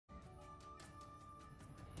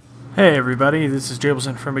Hey everybody, this is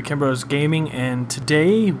Jablson from Akimbo's Gaming, and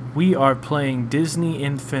today we are playing Disney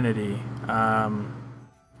Infinity.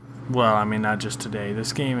 Well, I mean, not just today.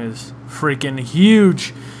 This game is freaking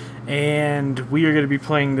huge, and we are going to be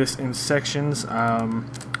playing this in sections.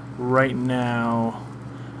 Right now,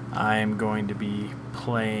 I am going to be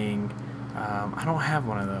playing... I don't have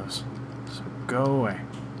one of those, so go away.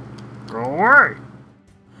 Go away!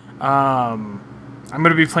 I'm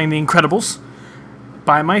going to be playing The Incredibles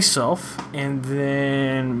by myself, and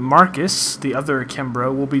then Marcus, the other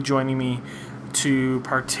Akimbo, will be joining me to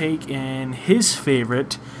partake in his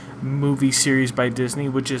favorite movie series by Disney,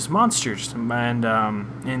 which is Monsters, and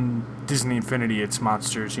in Disney Infinity it's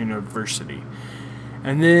Monsters University.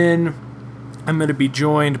 And then I'm going to be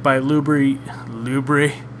joined by Lubre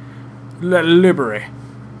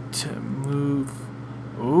to move.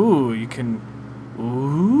 Ooh, you can.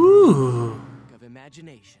 Ooh. Of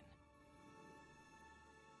imagination.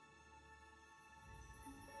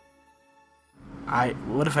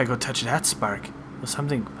 What if I go touch that spark?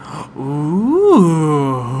 Something. Ooh.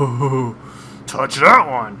 Touch that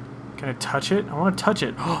one. Can I touch it? I want to touch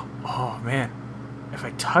it. Oh man. If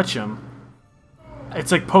I touch him,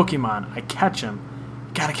 it's like Pokemon. I catch him.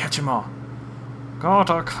 Gotta catch them all.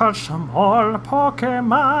 Gotta catch them all,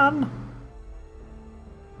 Pokemon.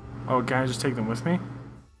 Oh, can I just take them with me?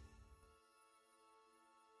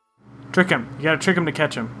 Trick him. You gotta trick him to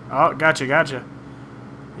catch him. Oh, gotcha.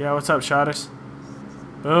 Yeah, what's up, Shottis?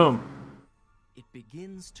 Boom. It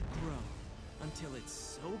begins to grow until it's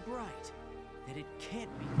so bright that it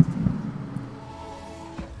can't be.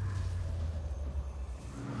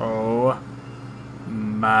 Oh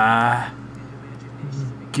my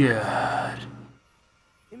God.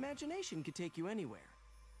 Imagination could take you anywhere,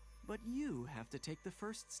 but you have to take the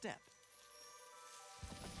first step.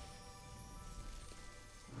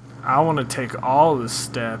 I want to take all the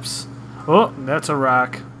steps. Oh, that's a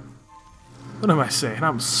rock. What am I saying?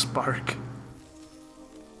 I'm Spark.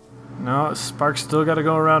 No, Spark's still got to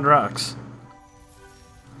go around rocks.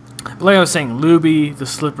 But like I was saying, Luby the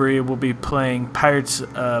Slippery will be playing Pirates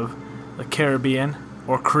of the Caribbean,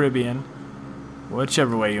 or Caribbean,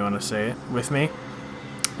 whichever way you want to say it, with me.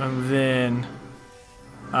 And then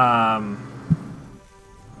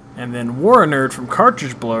War Nerd from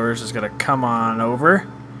Cartridge Blowers is going to come on over,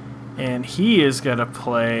 and he is going to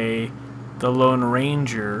play the Lone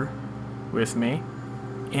Ranger with me.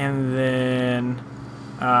 And then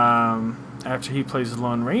after he plays the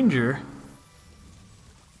Lone Ranger,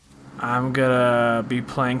 I'm gonna be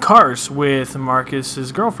playing Cars with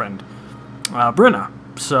Marcus's girlfriend, Brenna.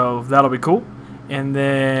 So that'll be cool. And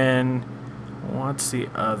then what's the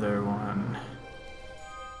other one?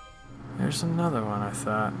 There's another one I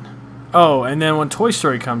thought. Oh, and then when Toy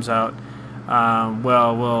Story comes out,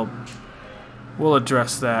 well, we'll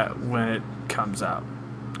address that when it comes out,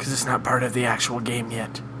 because it's not part of the actual game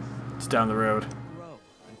yet. It's down the road. Grow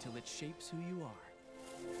until it shapes who you are.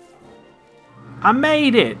 I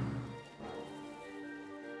made it!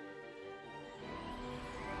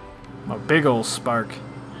 A big old spark.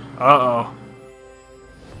 Uh-oh.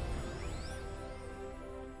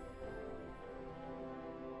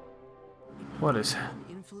 What is...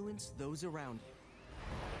 Influence those around you.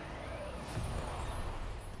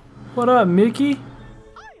 What up, Mickey? Hiya,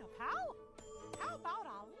 pal. How about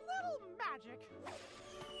a little magic?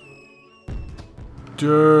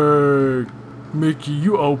 Dang. Mickey,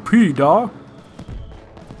 you OP, dawg.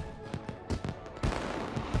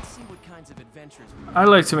 Let's see what kinds of adventures we I'd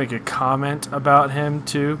like to make a comment about him,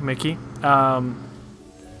 too, Mickey.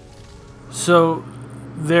 So,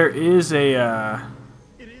 there is a,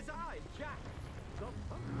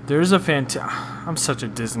 there's a I'm such a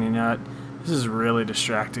Disney nut. This is really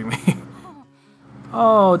distracting me.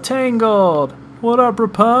 Oh, Tangled! What up,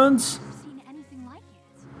 Rapunzel? Seen anything like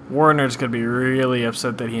it? Warner's gonna be really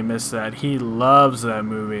upset that he missed that. He loves that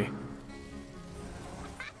movie.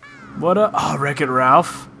 What up? Oh, Wreck-It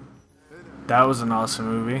Ralph. That was an awesome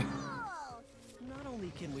movie. not only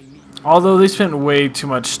can we meet Although they spent way too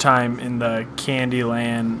much time in the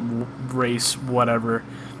Candyland race, whatever.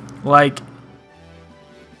 Like,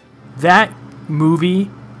 that movie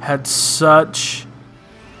had such...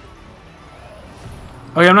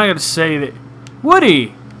 Okay, I'm not gonna say that...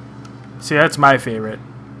 Woody! See, that's my favorite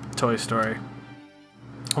Toy Story.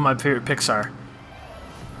 Well, my favorite Pixar.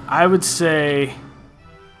 I would say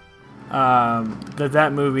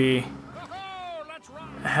that movie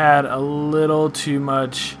had a little too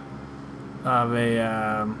much of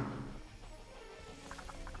a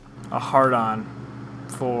hard-on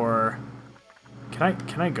for...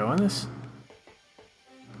 Can I go in this?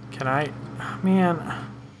 Can I... Man...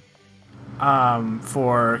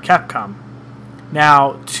 for Capcom.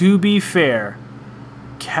 Now, to be fair,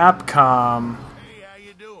 Capcom. Hey, how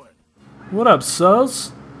you doing? What up, Sus?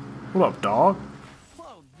 What up, dog?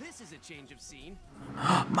 Whoa, this is a change of scene.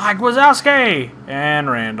 Mike Wazowski and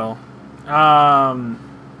Randall.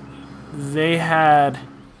 They had.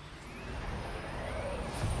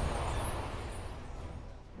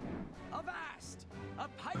 Avast! A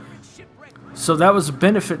pirate shipwreck. So that was a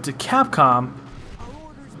benefit to Capcom, Our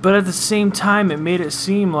orders but at the same time, it made it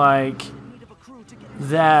seem like in need of a crew to get.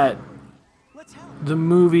 that Let's help. the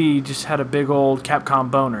movie just had a big old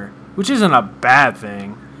Capcom boner, which isn't a bad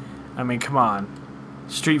thing. I mean, come on,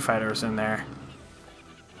 Street Fighter's in there.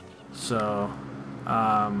 So,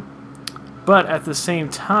 but at the same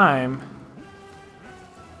time,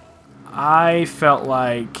 I felt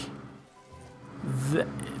like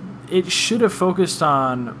it should have focused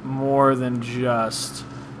on more than just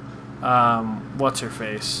what's her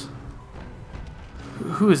face.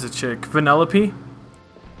 Who is the chick? Vanellope?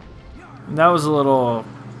 That was a little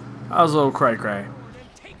cray cray. And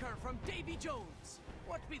take her from Davy Jones.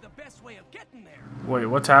 What'd be the best way of getting there? Wait,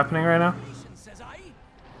 what's happening right now? Nation, says I.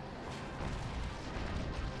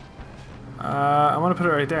 I want to put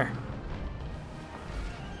it right there.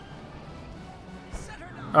 Set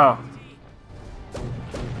her down. Oh. T.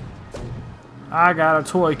 I got a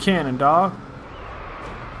toy cannon, dog.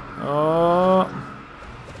 Oh.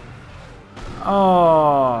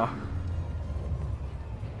 Oh.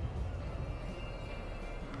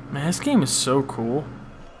 Man, this game is so cool.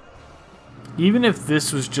 Even if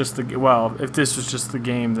this was just the if this was just the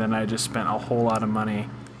game, then I just spent a whole lot of money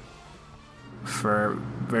for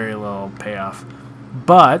very little payoff.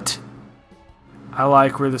 But I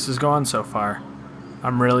like where this is going so far.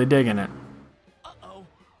 I'm really digging it. Uh-oh.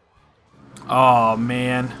 Oh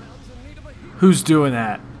man, Elves in need of a hero. who's doing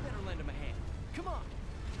that? Better lend him a hand. Come on.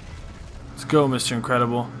 Let's go, Mr.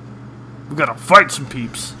 Incredible. We gotta fight some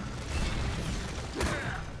peeps.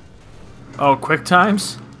 Oh, quick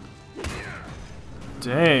times?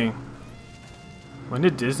 Dang. When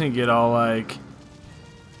did Disney get all like...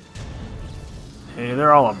 Hey,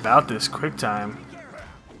 they're all about this quick time.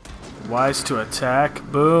 Wise to attack.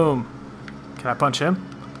 Boom. Can I punch him?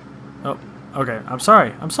 Oh, okay. I'm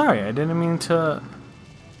sorry. I'm sorry. I didn't mean to...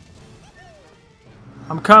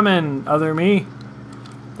 I'm coming, other me.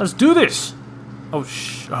 Let's do this. Oh,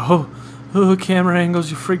 oh, camera angles.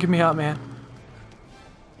 You're freaking me out, man.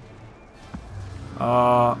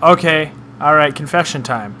 Okay. Alright, confession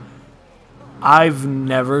time. I've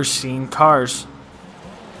never seen Cars.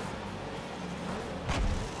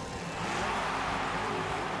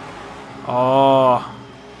 Oh.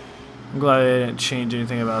 I'm glad they didn't change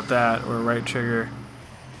anything about that, or right trigger.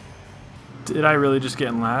 Did I really just get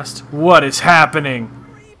in last? What is happening?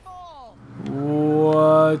 Free fall.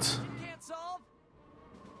 What? You can't solve.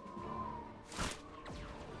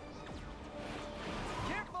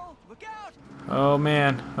 Careful. Look out. Oh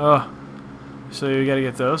man. Oh. So you gotta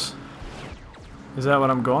get those? Is that what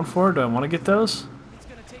I'm going for? Do I want to get those? It's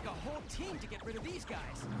gonna take a whole team to get rid of these guys.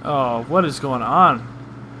 Oh, what is going on?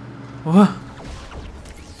 What?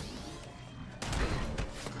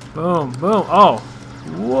 Boom, boom. Oh.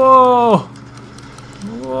 Whoa.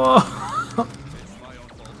 Whoa.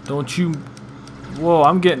 Don't you... Whoa,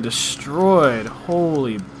 I'm getting destroyed.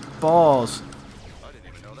 Holy balls. I didn't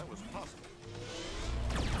even know that was possible.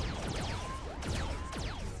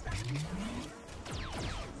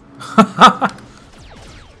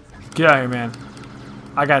 Get out of here, man.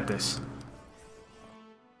 I got this.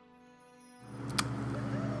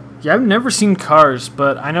 Yeah, I've never seen Cars,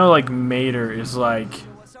 but I know like Mater is like...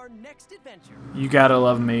 What's our next adventure? You gotta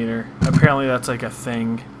love Mater. Apparently that's like a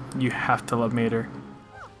thing. You have to love Mater.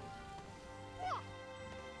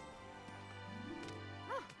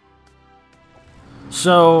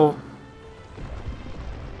 So...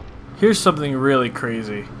 Here's something really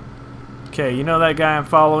crazy. Okay, you know that guy I'm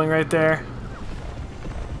following right there?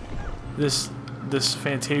 This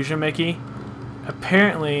Fantasia Mickey?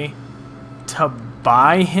 Apparently, to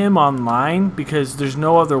buy him online, because there's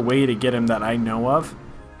no other way to get him that I know of.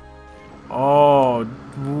 Oh,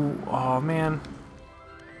 man.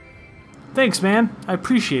 Thanks, man. I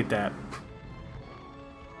appreciate that.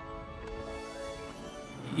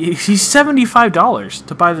 He's $75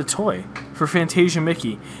 to buy the toy for Fantasia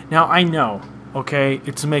Mickey. Now, I know, okay,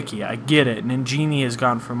 it's Mickey. I get it, and Genie has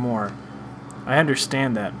gone for more. I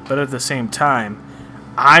understand that, but at the same time,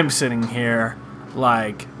 I'm sitting here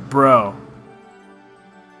like, bro,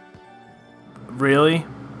 really?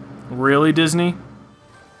 Really, Disney?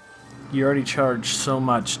 You already charged so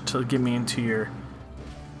much to get me into your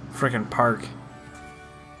freaking park.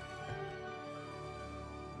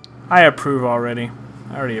 I approve already.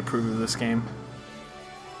 I already approve of this game.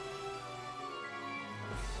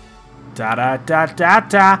 Da da da da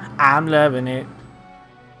da. I'm loving it.